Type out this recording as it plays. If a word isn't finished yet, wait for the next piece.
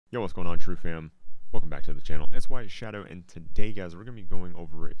Yo, what's going on, True Fam? Welcome back to the channel. It's Whiteshadow, and today, guys, we're going to be going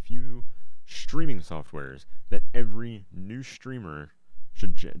over a few streaming softwares that every new streamer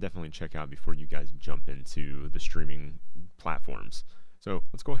should definitely check out before you guys jump into the streaming platforms. So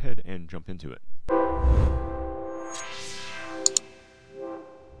let's go ahead and jump into it.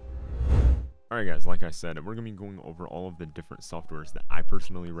 Alright guys, like I said, we're going to be going over all of the different softwares that I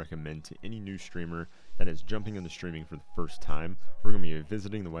personally recommend to any new streamer that is jumping into streaming for the first time. We're going to be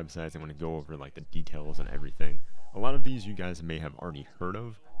visiting the websites. I'm going to go over like the details and everything. A lot of these you guys may have already heard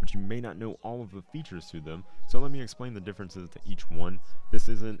of, but you may not know all of the features to them. So let me explain the differences to each one. This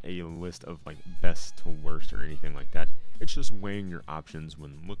isn't a list of like best to worst or anything like that. It's just weighing your options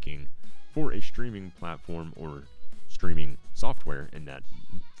when looking for a streaming platform or streaming software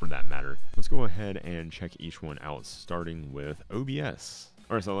for that matter. Let's go ahead and check each one out, starting with OBS.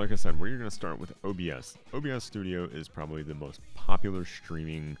 Alright, so like I said, we're going to start with OBS. OBS Studio is probably the most popular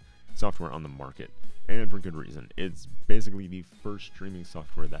streaming software on the market, and for good reason. It's basically the first streaming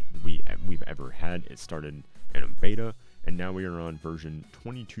software that we've ever had. It started in a beta, and now we are on version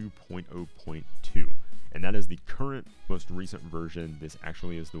 22.0.2. And that is the current, most recent version. This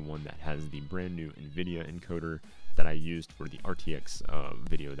actually is the one that has the brand new NVIDIA encoder that I used for the RTX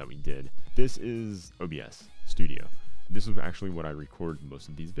video that we did. This is OBS Studio. This is actually what I record most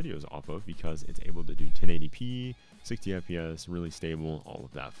of these videos off of because it's able to do 1080p, 60 FPS, really stable, all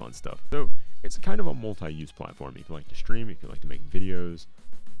of that fun stuff. So it's kind of a multi-use platform. If you like to stream, if you like to make videos,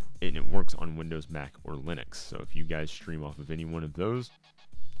 and it works on Windows, Mac, or Linux. So if you guys stream off of any one of those,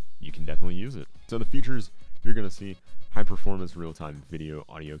 you can definitely use it. So the features you're going to see: high performance real-time video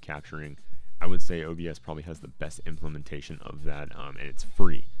audio capturing. I would say OBS probably has the best implementation of that, and it's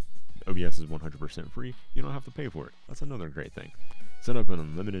free. OBS is 100% free. You don't have to pay for it. That's another great thing. Set up an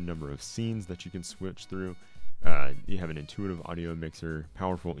unlimited number of scenes that you can switch through. You have an intuitive audio mixer,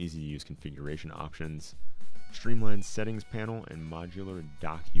 powerful, easy-to-use configuration options, streamlined settings panel, and modular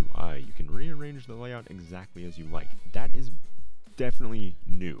dock UI. You can rearrange the layout exactly as you like. That is definitely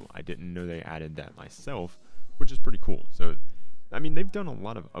new. I didn't know they added that myself, which is pretty cool. So I mean, they've done a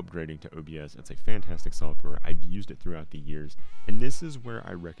lot of upgrading to OBS. It's a fantastic software. I've used it throughout the years, and this is where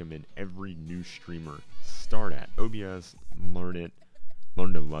I recommend every new streamer start at. OBS, learn it,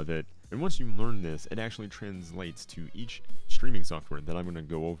 learn to love it, and once you learn this, it actually translates to each streaming software that I'm going to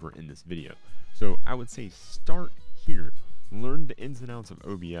go over in this video. So I would say start here, learn the ins and outs of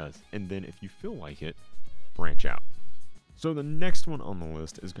OBS, and then if you feel like it, branch out. So the next one on the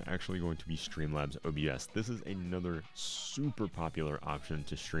list is actually going to be Streamlabs OBS. This is another super popular option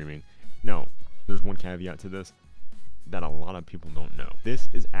to streaming. Now, there's one caveat to this that a lot of people don't know. This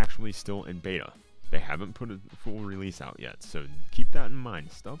is actually still in beta. They haven't put a full release out yet, so keep that in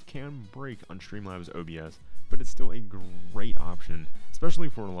mind. Stuff can break on Streamlabs OBS, but it's still a great option, especially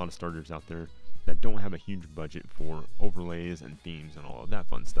for a lot of starters out there that don't have a huge budget for overlays and themes and all of that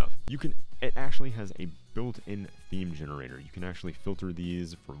fun stuff. It actually has a built-in theme generator. You can actually filter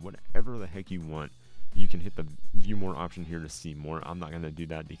these for whatever the heck you want. You can hit the view more option here to see more. I'm not going to do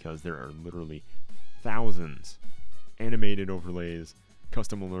that because there are literally thousands animated overlays,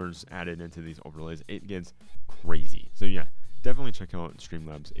 custom alerts added into these overlays. It gets crazy. So yeah, definitely check out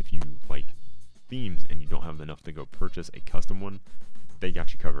Streamlabs if you like themes and you don't have enough to go purchase a custom one. They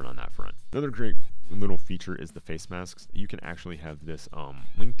got you covered on that front. Another great little feature is the face masks. You can actually have this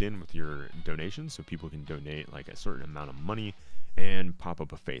linked in with your donations, so people can donate like a certain amount of money and pop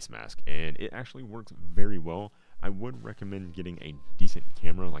up a face mask, and it actually works very well. I would recommend getting a decent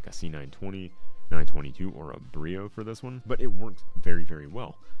camera like a C920, 922, or a Brio for this one, but it works very, very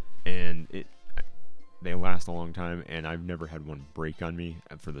well, and they last a long time, and I've never had one break on me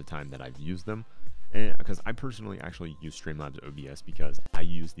for the time that I've used them. And because I personally actually use Streamlabs OBS because I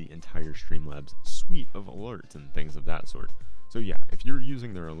use the entire Streamlabs suite of alerts and things of that sort. So yeah, if you're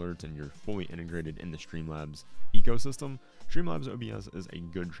using their alerts and you're fully integrated in the Streamlabs ecosystem, Streamlabs OBS is a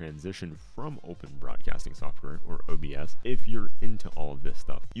good transition from open broadcasting software, or OBS. If you're into all of this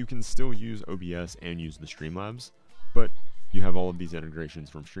stuff, you can still use OBS and use the Streamlabs, but you have all of these integrations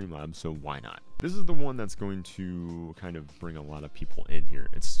from Streamlabs, so why not? This is the one that's going to kind of bring a lot of people in here.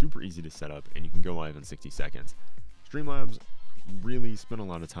 It's super easy to set up, and you can go live in 60 seconds. Streamlabs really spent a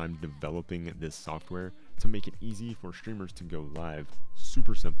lot of time developing this software to make it easy for streamers to go live.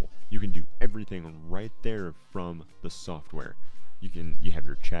 Super simple. You can do everything right there from the software. You have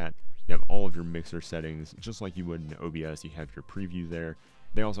your chat, you have all of your mixer settings, just like you would in OBS. You have your preview there.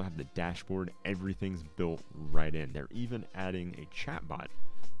 They also have the dashboard. Everything's built right in. They're even adding a chatbot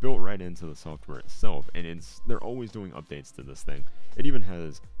built right into the software itself, and they're always doing updates to this thing. It even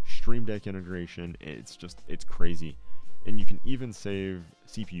has Stream Deck integration. It's crazy. and you can even save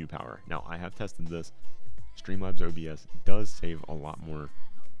CPU power. Now, I have tested this. Streamlabs OBS does save a lot more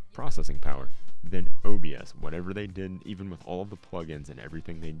processing power than OBS. Whatever they did, even with all of the plugins and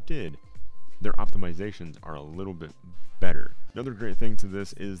everything they did, their optimizations are a little bit better. Another great thing to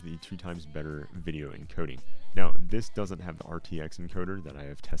this is the 2 times better video encoding. Now, this doesn't have the RTX encoder that I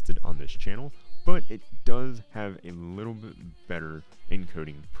have tested on this channel, but it does have a little bit better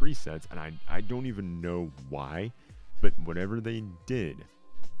encoding presets, and I don't even know why, but whatever they did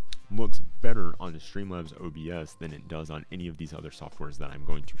looks better on the Streamlabs OBS than it does on any of these other softwares that I'm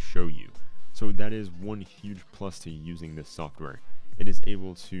going to show you. So that is one huge plus to using this software. It is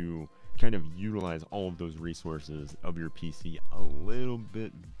able to kind of utilize all of those resources of your PC a little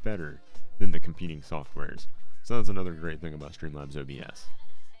bit better than the competing softwares. So that's another great thing about Streamlabs OBS.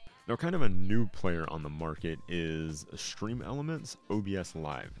 Now, kind of a new player on the market is StreamElements OBS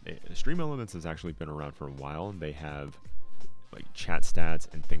Live. StreamElements has actually been around for a while. They have like chat stats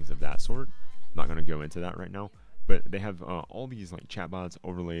and things of that sort. I'm not going to go into that right now, but they have all these like chatbots,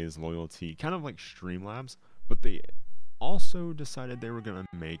 overlays, loyalty, kind of like Streamlabs, but they also decided they were going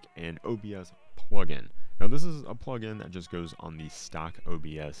to make an OBS plugin. Now, this is a plugin that just goes on the stock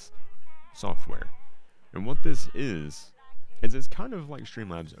OBS software. And what this is it's kind of like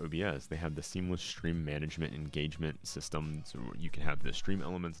Streamlabs OBS. They have the seamless stream management engagement system, so you can have the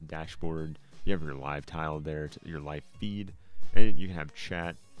StreamElements dashboard, you have your live tile there, your live feed, and you can have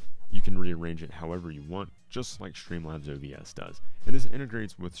chat. You can rearrange it however you want, just like Streamlabs OBS does. And this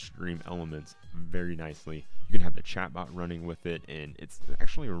integrates with StreamElements very nicely. You can have the chatbot running with it, and it's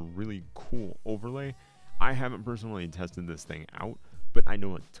actually a really cool overlay. I haven't personally tested this thing out, but I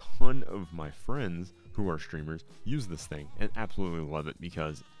know a ton of my friends who are streamers use this thing and absolutely love it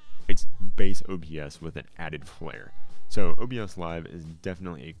because it's base OBS with an added flair. So OBS Live is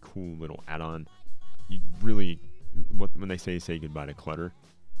definitely a cool little add-on. You really, when they say goodbye to clutter,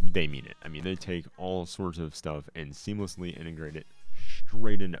 they mean it. I mean, they take all sorts of stuff and seamlessly integrate it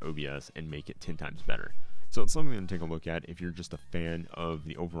straight into OBS and make it 10 times better. So it's something to take a look at if you're just a fan of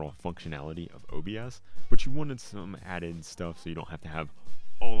the overall functionality of OBS, but you wanted some added stuff so you don't have to have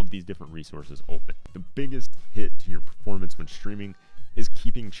all of these different resources open. The biggest hit to your performance when streaming is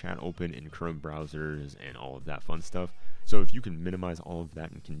keeping chat open in Chrome browsers and all of that fun stuff. So if you can minimize all of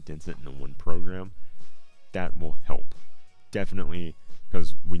that and condense it into one program, that will help. Definitely,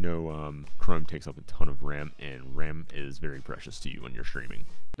 because we know Chrome takes up a ton of RAM, and RAM is very precious to you when you're streaming.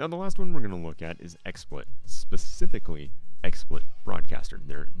 Now, the last one we're going to look at is XSplit, specifically XSplit Broadcaster.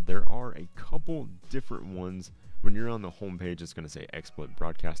 There are a couple different ones. When you're on the home page, it's going to say XSplit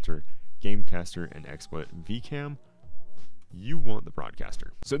Broadcaster, Gamecaster, and XSplit VCam. You want the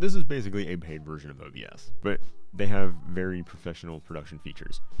Broadcaster. So this is basically a paid version of OBS, but they have very professional production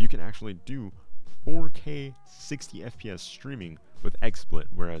features. You can actually do 4K 60 FPS streaming with XSplit,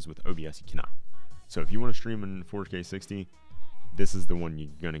 whereas with OBS you cannot. So if you want to stream in 4K 60, this is the one you're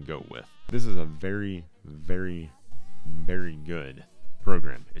going to go with. This is a very, very, very good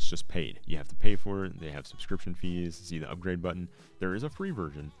program. It's just paid. You have to pay for it. They have subscription fees. See the upgrade button. There is a free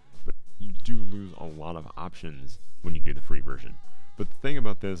version, but you do lose a lot of options when you do the free version. But the thing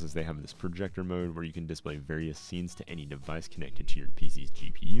about this is they have this projector mode where you can display various scenes to any device connected to your PC's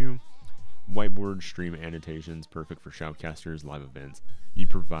GPU. Whiteboard stream annotations, perfect for shoutcasters, live events. You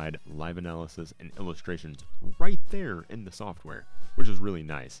provide live analysis and illustrations right there in the software, which is really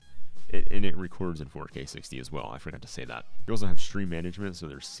nice. And it records in 4K 60 as well. I forgot to say that. You also have stream management, so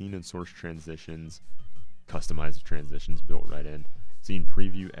there's scene and source transitions, customized transitions built right in, scene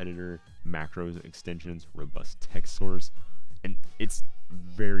preview editor, macros, extensions, robust text source, and it's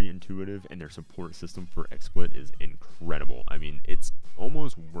very intuitive, and their support system for XSplit is incredible. I mean, it's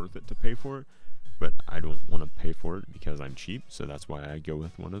almost worth it to pay for it, but I don't want to pay for it because I'm cheap, so that's why I go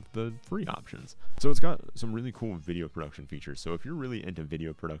with one of the free options. So it's got some really cool video production features. So if you're really into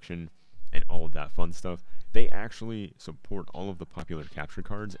video production and all of that fun stuff, they actually support all of the popular capture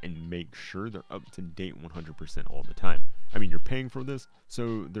cards and make sure they're up to date 100% all the time. I mean, you're paying for this,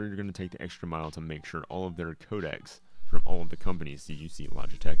 so they're going to take the extra mile to make sure all of their codecs from all of the companies, CGC,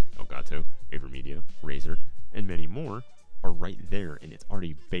 Logitech, Elgato, AverMedia, Razer, and many more, are right there, and it's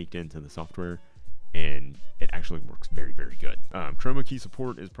already baked into the software, and it actually works very, very good. Chroma key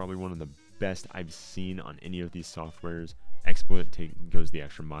support is probably one of the best I've seen on any of these softwares. XSplit goes the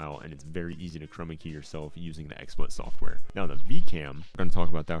extra mile, and it's very easy to chroma key yourself using the XSplit software. Now, the VCam, we're going to talk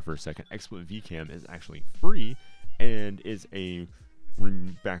about that for a second. XSplit VCam is actually free and is a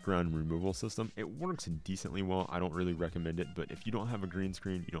background removal system. It works decently well. I don't really recommend it, but if you don't have a green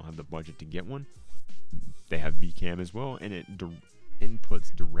screen, you don't have the budget to get one, they have VCam as well, and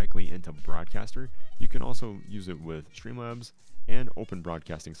inputs directly into Broadcaster. You can also use it with Streamlabs and open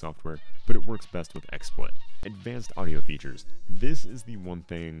broadcasting software, but it works best with XSplit. Advanced audio features. This is the one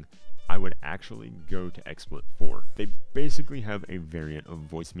thing I would actually go to XSplit for. They basically have a variant of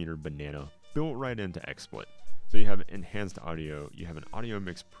Voicemeeter Banana built right into XSplit. So you have enhanced audio, you have an audio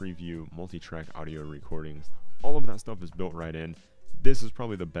mix preview, multi-track audio recordings, all of that stuff is built right in. This is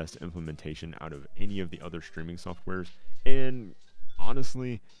probably the best implementation out of any of the other streaming softwares, and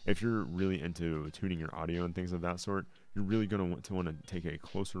honestly, if you're really into tuning your audio and things of that sort, you're really going to want to take a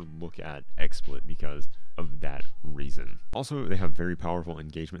closer look at XSplit because of that reason. Also, they have very powerful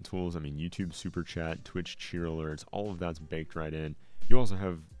engagement tools. I mean, YouTube Super Chat, Twitch Cheer Alerts, all of that's baked right in. You also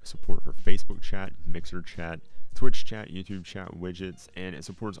have support for Facebook Chat, Mixer Chat, Twitch Chat, YouTube Chat widgets, and it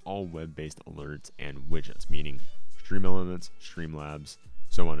supports all web-based alerts and widgets, meaning Stream Elements, Streamlabs,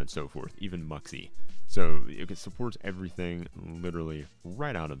 so on and so forth, even Muxy. So it supports everything literally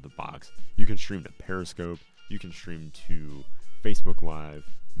right out of the box. You can stream to Periscope, you can stream to Facebook Live,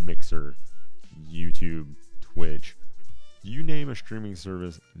 Mixer, YouTube, Twitch. You name a streaming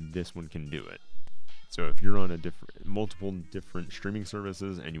service, this one can do it. So if you're on multiple different streaming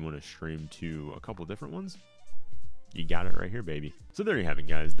services and you want to stream to a couple different ones, you got it right here, baby. So there you have it,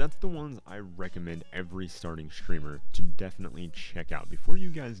 guys. That's the ones I recommend every starting streamer to definitely check out. Before you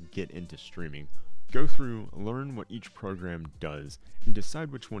guys get into streaming, go through, learn what each program does, and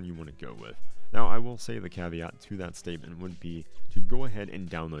decide which one you want to go with. Now, I will say the caveat to that statement would be to go ahead and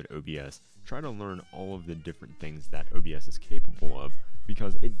download OBS. Try to learn all of the different things that OBS is capable of,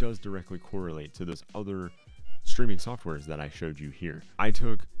 because it does directly correlate to those other streaming softwares that I showed you here.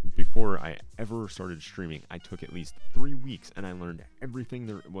 Before I ever started streaming, I took at least 3 weeks and I learned everything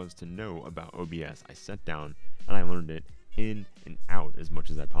there was to know about OBS. I sat down and I learned it in and out as much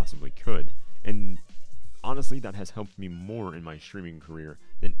as I possibly could. And honestly, that has helped me more in my streaming career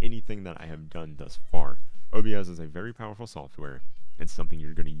than anything that I have done thus far. OBS is a very powerful software and something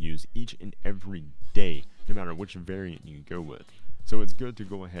you're going to use each and every day, no matter which variant you go with. So it's good to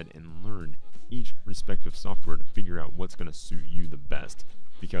go ahead and learn each respective software to figure out what's going to suit you the best.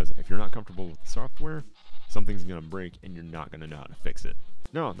 Because if you're not comfortable with the software, something's going to break and you're not going to know how to fix it.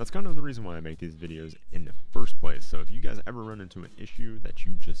 No, that's kind of the reason why I make these videos in the first place. So if you guys ever run into an issue that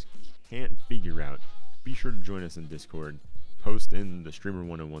you just can't figure out, be sure to join us in Discord. Post in the Streamer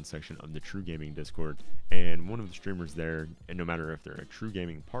 101 section of the TRUgaming Discord, and one of the streamers there, and no matter if they're a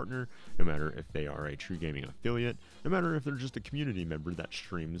TRUgaming partner, no matter if they are a TRUgaming affiliate, no matter if they're just a community member that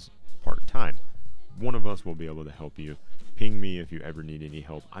streams part-time, one of us will be able to help you. Ping me if you ever need any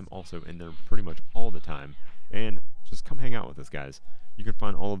help. I'm also in there pretty much all the time, and just come hang out with us, guys. You can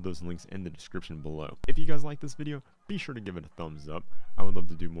find all of those links in the description below. If you guys like this video, be sure to give it a thumbs up. I would love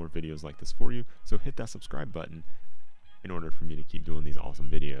to do more videos like this for you, so hit that subscribe button in order for me to keep doing these awesome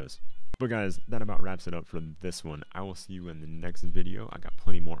videos. But guys, that about wraps it up for this one. I will see you in the next video. I got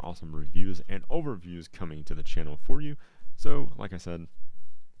plenty more awesome reviews and overviews coming to the channel for you. So, like I said,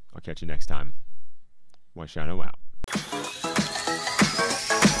 I'll catch you next time. Whiteshadow out.